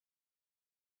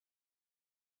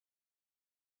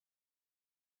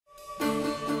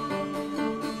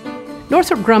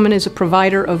Northrop Grumman is a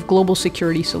provider of global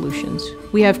security solutions.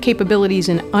 We have capabilities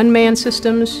in unmanned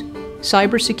systems,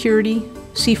 cybersecurity,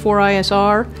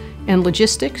 C4ISR, and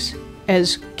logistics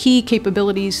as key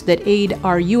capabilities that aid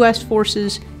our U.S.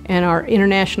 forces and our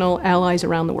international allies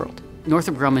around the world.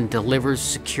 Northrop Grumman delivers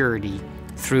security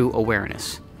through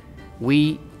awareness.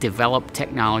 We develop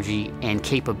technology and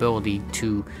capability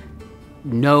to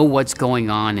know what's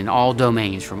going on in all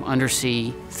domains, from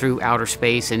undersea through outer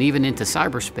space and even into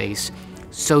cyberspace,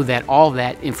 so that all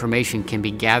that information can be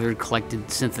gathered,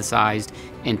 collected, synthesized,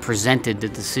 and presented to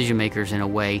decision makers in a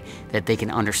way that they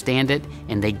can understand it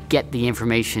and they get the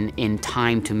information in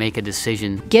time to make a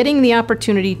decision. Getting the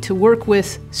opportunity to work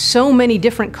with so many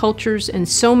different cultures and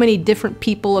so many different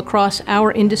people across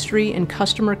our industry and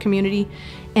customer community,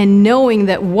 and knowing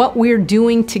that what we're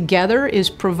doing together is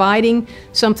providing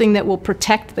something that will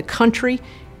protect the country,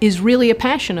 is really a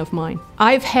passion of mine.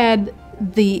 I've had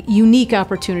the unique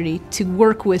opportunity to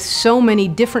work with so many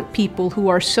different people who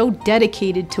are so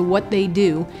dedicated to what they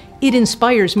do. It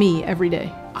inspires me every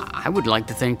day. I would like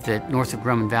to think that Northrop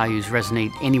Grumman values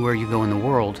resonate anywhere you go in the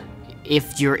world.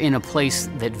 If you're in a place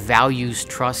that values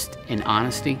trust and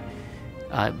honesty,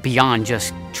 beyond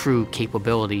just true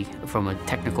capability from a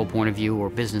technical point of view or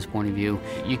business point of view,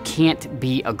 you can't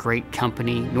be a great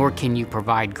company, nor can you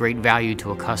provide great value to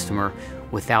a customer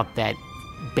without that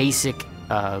basic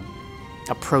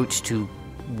approach to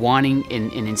wanting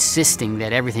and insisting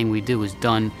that everything we do is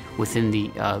done within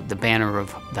the banner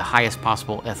of the highest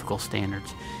possible ethical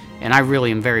standards. And I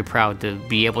really am very proud to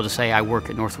be able to say I work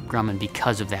at Northrop Grumman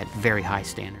because of that very high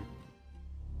standard.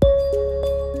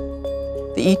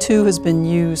 The E-2 has been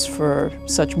used for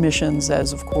such missions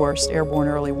as, of course, airborne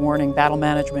early warning, battle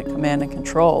management, command and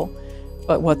control.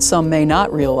 But what some may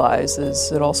not realize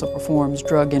is it also performs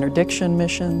drug interdiction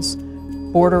missions,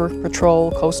 border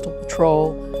patrol, coastal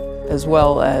patrol, as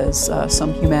well as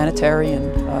some humanitarian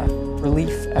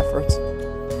relief efforts.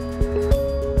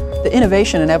 The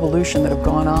innovation and evolution that have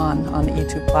gone on the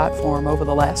E-2 platform over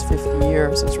the last 50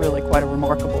 years is really quite a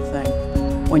remarkable thing.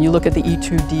 When you look at the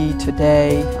E-2D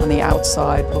today, on the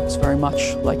outside, it looks very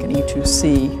much like an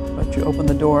E-2C, but you open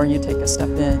the door and you take a step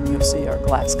in, you'll see our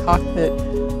glass cockpit,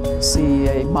 you'll see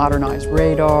a modernized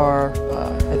radar,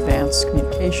 advanced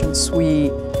communication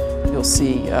suite, you'll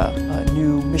see a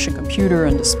new mission computer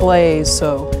and displays,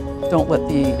 so don't let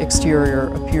the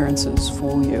exterior appearances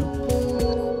fool you.